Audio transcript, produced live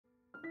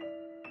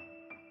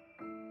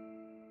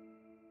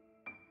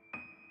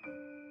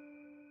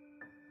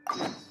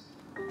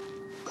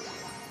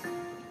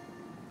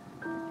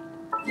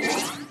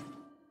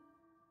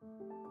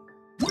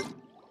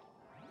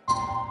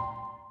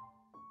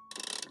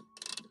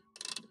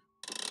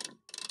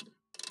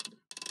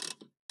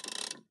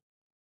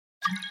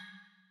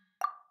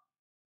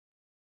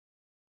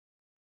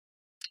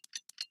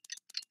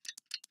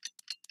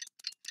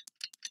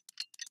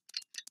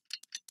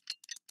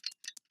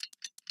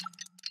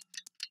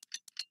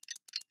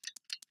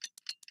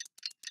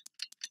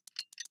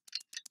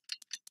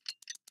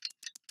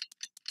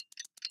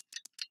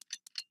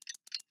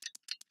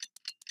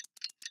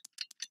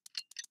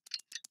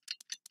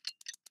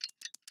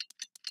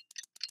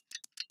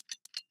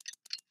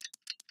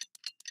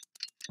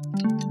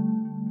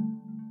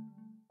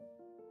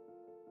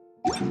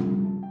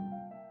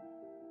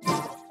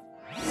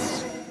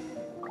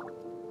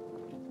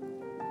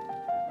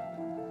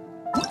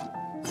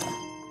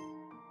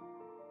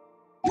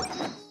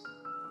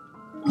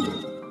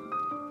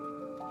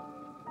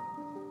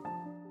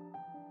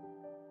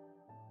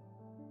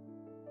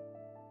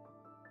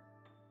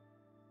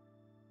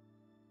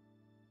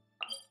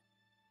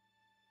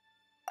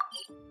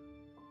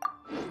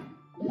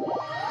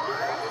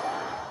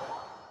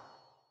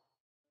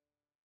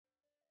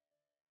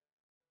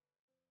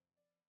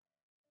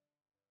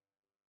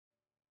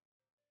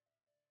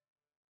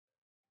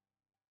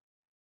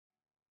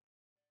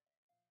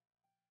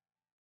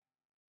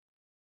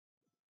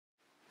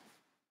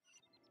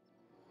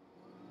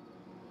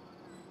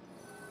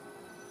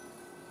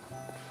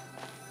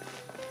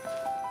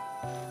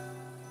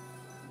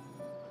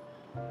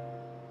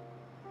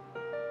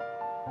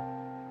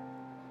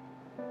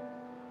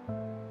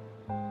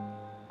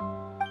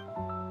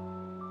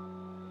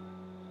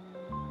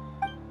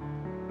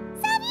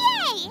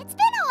It's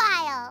been a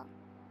while.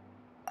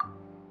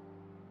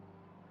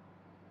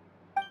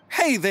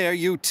 Hey there,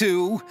 you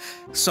two.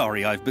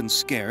 Sorry I've been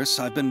scarce.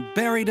 I've been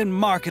buried in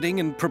marketing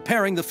and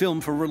preparing the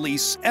film for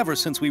release ever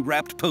since we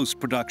wrapped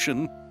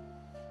post-production.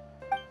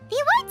 The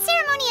award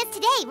ceremony is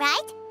today,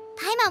 right?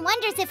 Paimon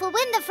wonders if we'll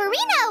win the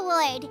Furina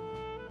Award.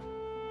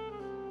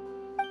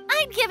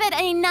 I'd give it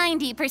a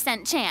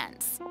 90%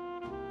 chance.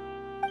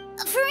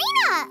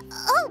 Furina!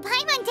 Oh,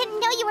 Paimon didn't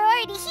know you were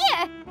already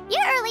here.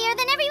 You're earlier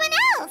than everyone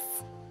else.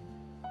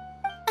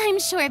 I'm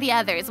sure the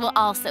others will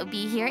also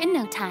be here in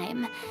no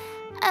time.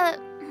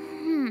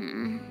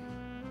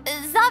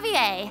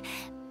 Xavier,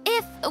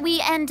 if we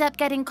end up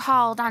getting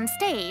called on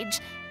stage,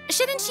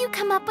 shouldn't you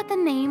come up with a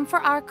name for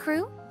our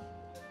crew?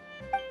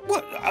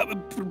 What?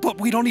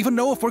 But we don't even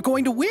know if we're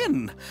going to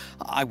win.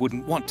 I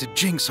wouldn't want to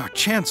jinx our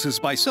chances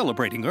by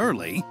celebrating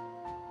early.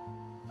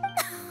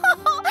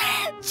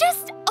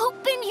 Just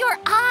open your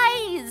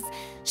eyes!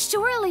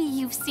 Surely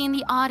you've seen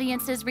the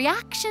audience's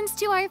reactions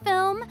to our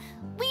film.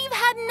 We've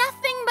had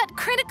nothing but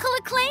critical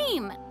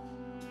acclaim.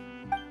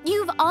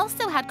 You've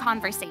also had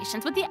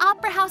conversations with the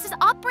Opera House's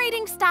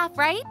operating staff,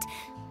 right?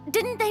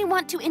 Didn't they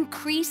want to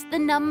increase the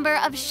number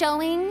of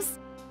showings?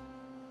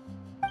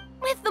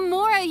 With the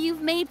mora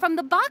you've made from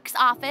the box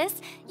office,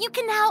 you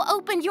can now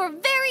open your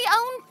very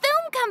own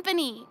film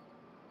company.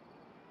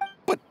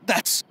 But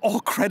that's all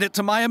credit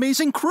to my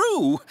amazing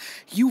crew.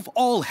 You've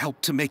all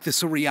helped to make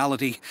this a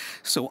reality,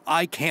 so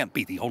I can't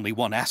be the only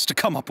one asked to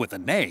come up with a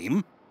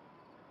name.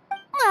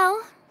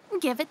 Well,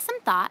 give it some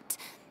thought.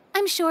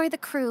 I'm sure the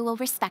crew will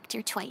respect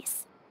your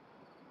choice.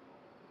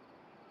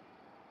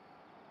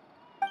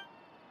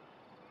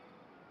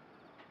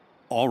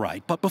 All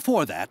right, but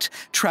before that,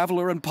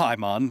 Traveler and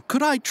Paimon,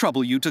 could I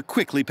trouble you to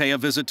quickly pay a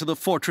visit to the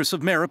Fortress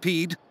of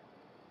Meripede?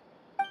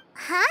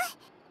 Huh?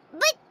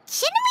 But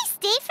shouldn't we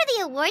stay for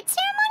the award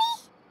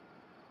ceremony?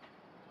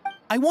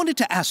 I wanted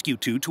to ask you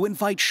two to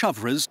invite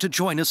Shavraz to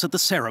join us at the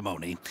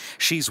ceremony.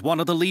 She's one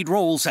of the lead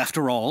roles,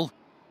 after all.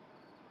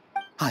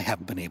 I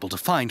haven't been able to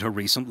find her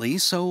recently,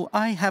 so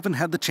I haven't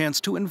had the chance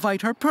to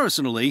invite her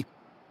personally.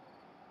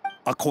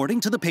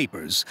 According to the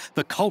papers,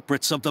 the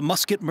culprits of the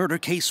musket murder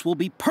case will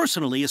be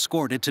personally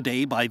escorted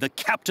today by the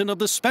captain of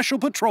the Special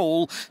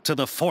Patrol to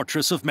the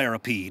Fortress of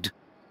Meripede.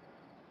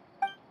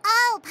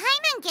 Oh,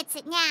 Paimon gets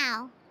it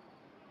now.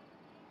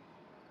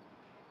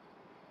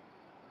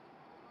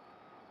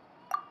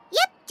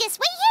 Yep, just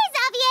wait here,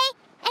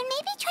 Xavier, and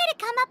maybe try to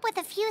come up with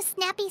a few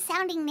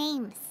snappy-sounding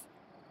names.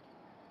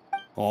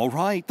 All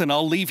right, then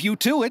I'll leave you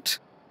to it.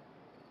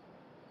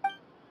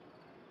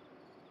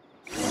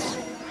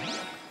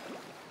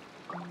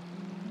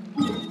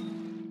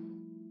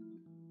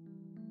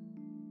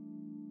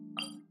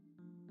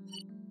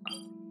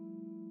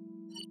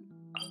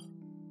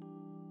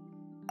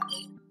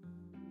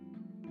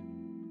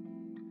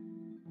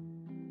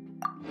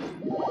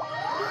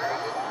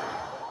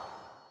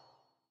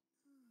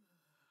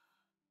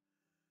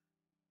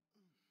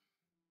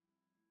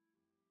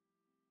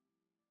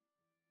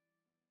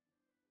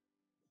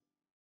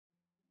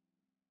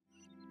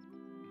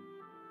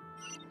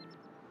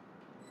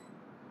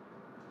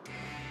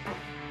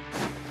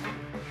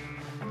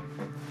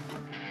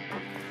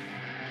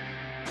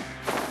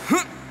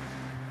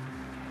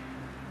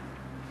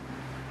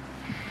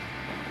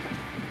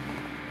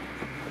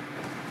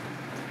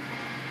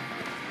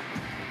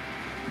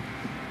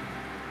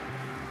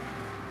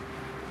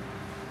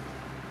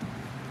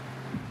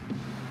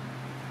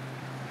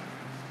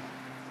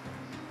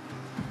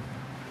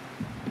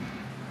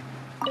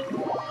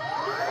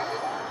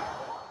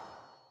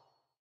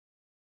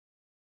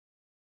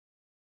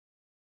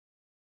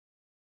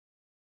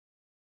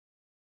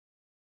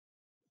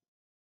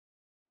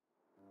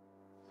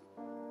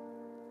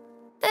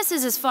 This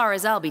is as far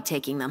as I'll be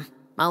taking them.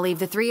 I'll leave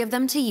the three of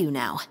them to you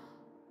now.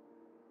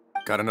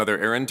 Got another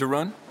errand to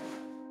run?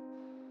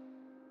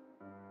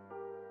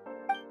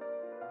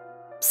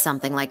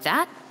 Something like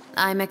that.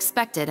 I'm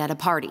expected at a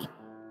party.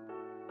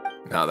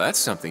 Now that's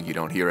something you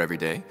don't hear every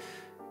day.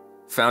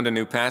 Found a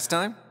new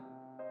pastime?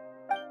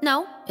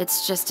 No,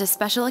 it's just a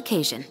special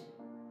occasion.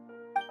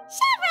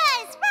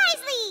 Shavras!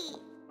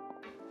 Risley!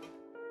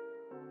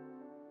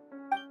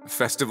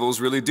 Festivals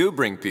really do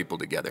bring people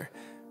together.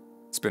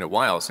 It's been a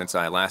while since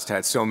I last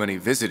had so many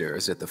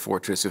visitors at the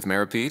Fortress of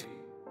Meripede.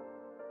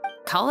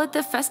 Call it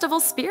the festival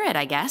spirit,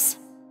 I guess.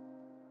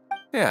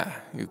 Yeah,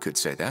 you could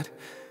say that.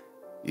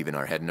 Even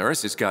our head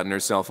nurse has gotten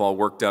herself all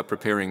worked up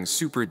preparing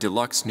super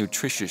deluxe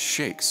nutritious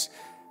shakes.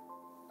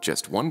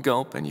 Just one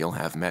gulp and you'll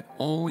have met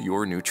all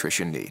your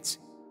nutrition needs.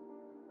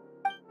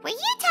 Were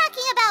you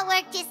talking about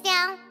work just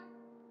now?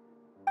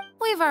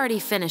 We've already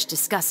finished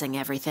discussing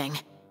everything.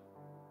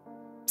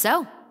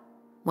 So,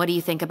 what do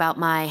you think about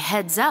my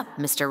heads up,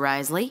 Mr.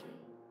 Risley?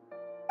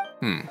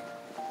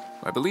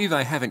 I believe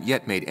I haven't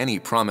yet made any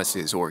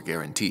promises or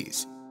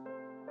guarantees.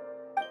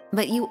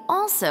 But you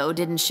also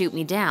didn't shoot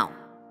me down.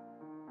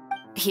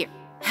 Here,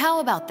 how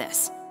about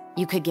this?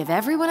 You could give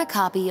everyone a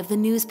copy of the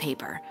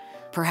newspaper.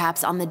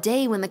 Perhaps on the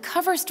day when the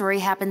cover story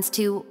happens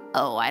to,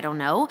 oh, I don't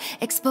know,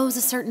 expose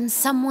a certain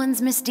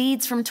someone's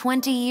misdeeds from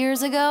 20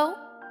 years ago?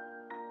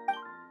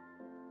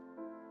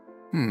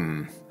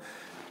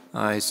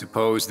 I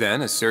suppose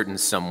then a certain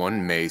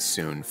someone may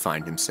soon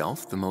find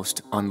himself the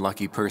most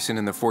unlucky person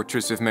in the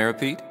Fortress of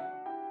Meripede?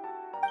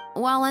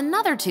 While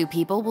another 2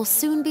 people will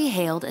soon be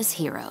hailed as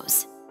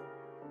heroes.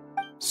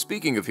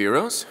 Speaking of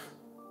heroes,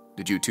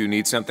 did you two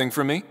need something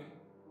from me?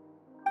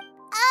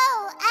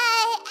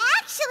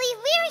 Actually,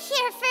 we're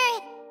here for...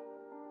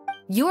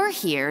 You're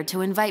here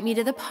to invite me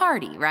to the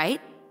party, right?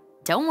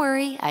 Don't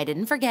worry, I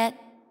didn't forget.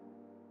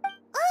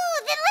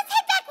 Ooh, then let's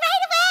head back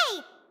right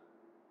away!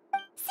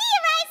 See you,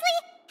 Risley!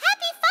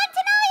 Happy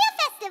Fontinalia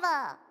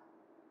Festival!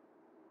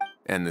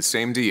 And the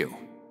same to you.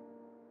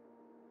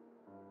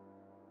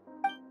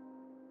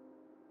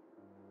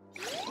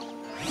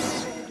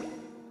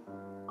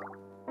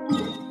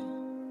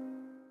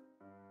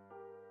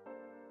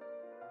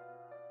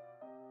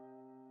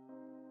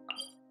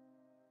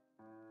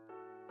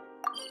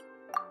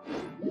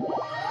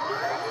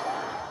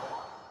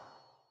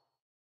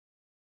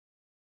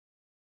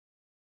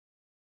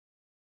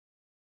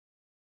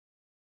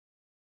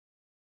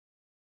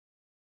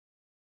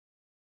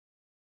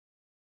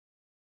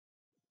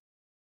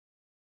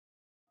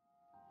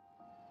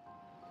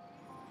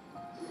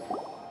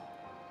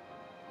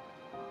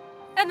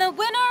 And the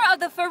winner of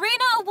the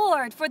Furina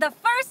Award for the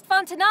first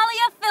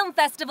Fontinalia Film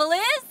Festival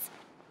is...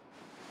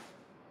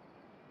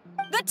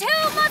 the Two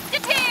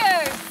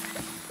Musketeers!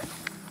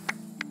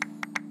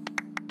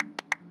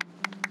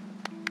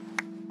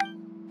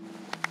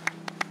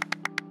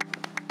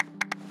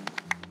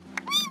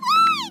 We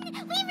won!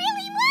 We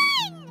really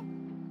won!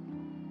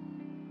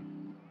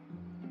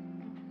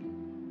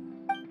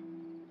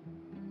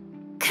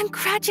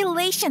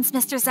 Congratulations,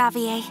 Mr.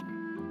 Xavier.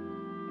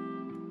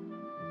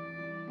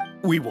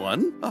 We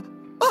won?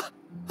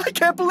 I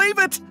can't believe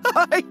it!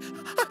 I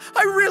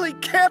really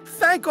can't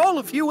thank all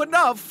of you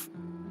enough!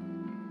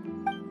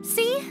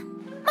 See?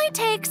 My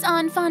takes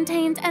on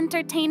Fontaine's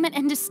entertainment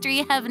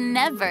industry have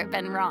never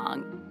been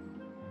wrong.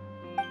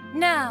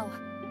 Now,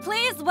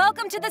 please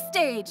welcome to the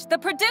stage the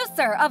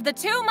producer of the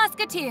Two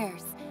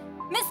Musketeers,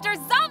 Mr.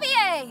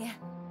 Xavier!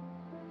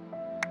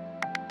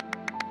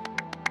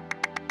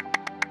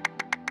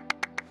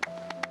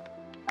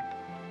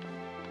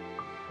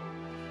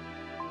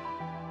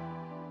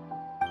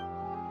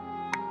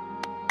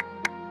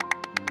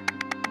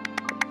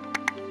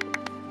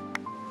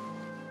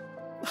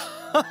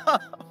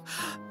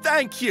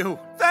 Thank you!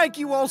 Thank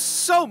you all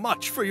so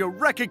much for your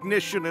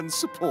recognition and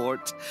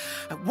support.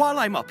 While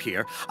I'm up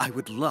here, I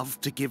would love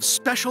to give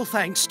special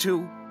thanks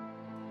to...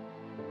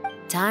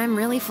 Time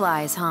really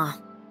flies, huh?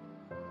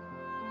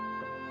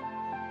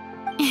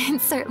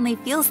 It certainly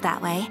feels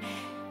that way.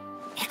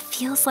 It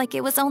feels like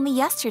it was only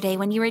yesterday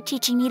when you were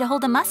teaching me to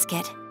hold a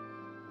musket.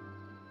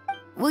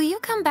 Will you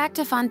come back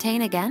to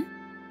Fontaine again?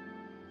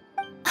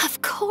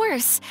 Of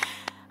course!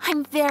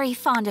 I'm very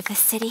fond of this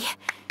city.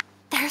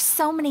 There are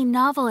so many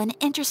novel and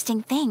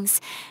interesting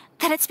things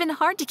that it's been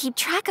hard to keep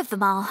track of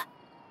them all.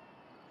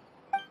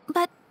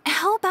 But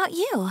how about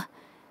you?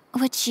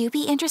 Would you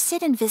be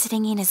interested in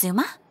visiting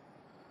Inazuma?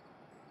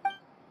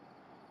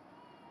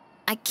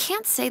 I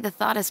can't say the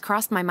thought has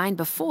crossed my mind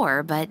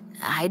before, but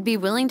I'd be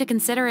willing to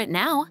consider it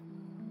now.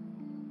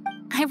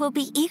 I will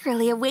be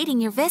eagerly awaiting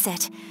your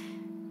visit.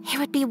 It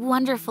would be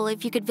wonderful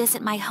if you could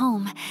visit my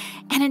home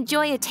and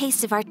enjoy a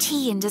taste of our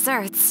tea and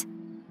desserts.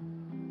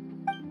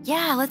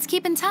 Yeah, let's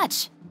keep in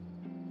touch.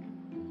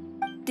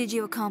 Did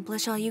you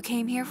accomplish all you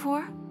came here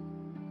for?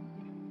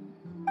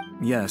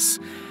 Yes.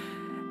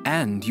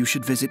 And you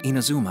should visit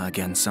Inazuma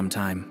again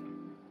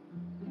sometime.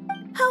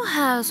 How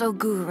has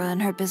Ogura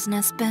and her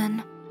business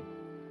been?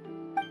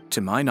 To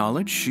my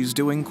knowledge, she's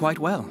doing quite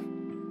well.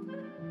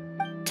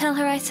 Tell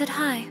her I said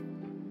hi.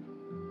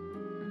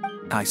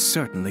 I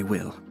certainly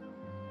will.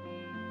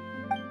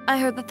 I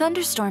heard the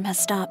thunderstorm has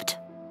stopped.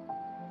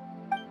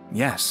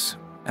 Yes,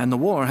 and the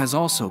war has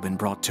also been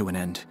brought to an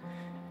end.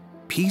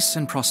 Peace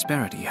and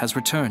prosperity has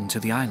returned to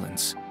the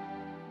islands.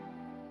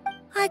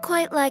 I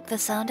quite like the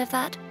sound of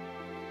that.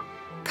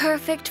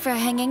 Perfect for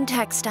hanging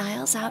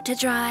textiles out to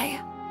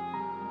dry.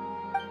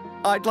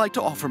 I'd like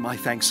to offer my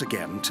thanks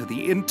again to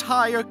the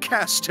entire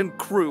cast and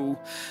crew.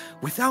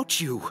 Without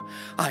you,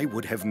 I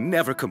would have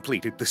never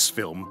completed this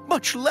film,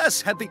 much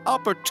less had the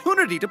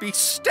opportunity to be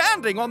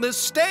standing on this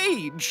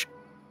stage.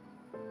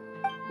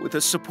 With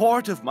the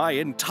support of my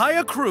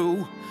entire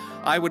crew,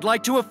 I would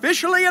like to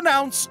officially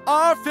announce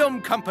our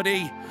film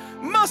company,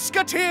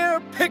 Musketeer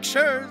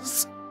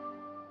Pictures.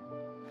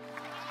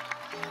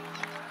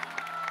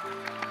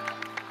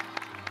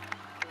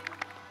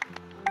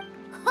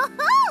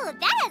 Ho-ho!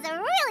 That has a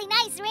really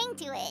nice ring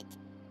to it.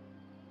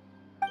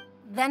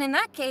 Then in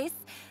that case,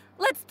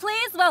 let's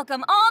please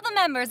welcome all the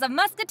members of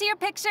Musketeer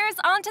Pictures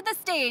onto the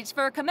stage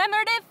for a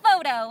commemorative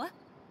photo.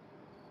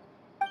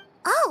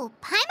 Oh,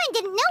 Paimon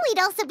didn't know we'd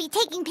also be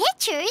taking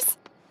pictures.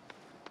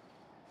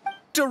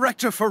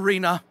 Director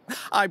Furina,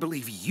 I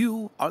believe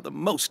you are the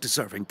most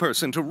deserving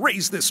person to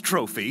raise this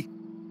trophy.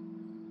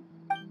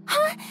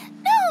 Huh?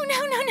 No.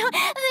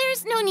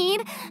 There's no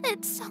need.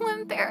 It's so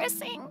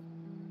embarrassing.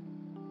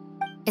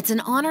 It's an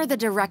honor the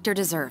director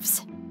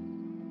deserves.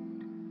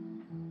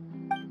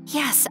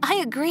 Yes, I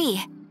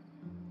agree.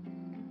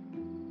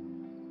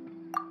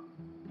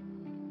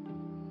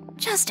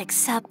 Just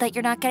accept that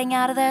you're not getting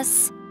out of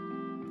this.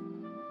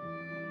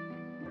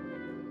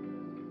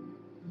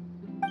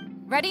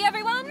 Ready,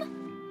 everyone?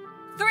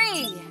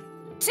 3,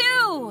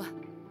 2,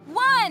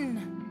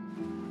 1.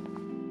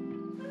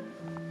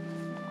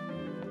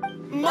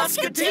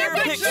 Musketeer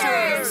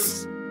Pictures!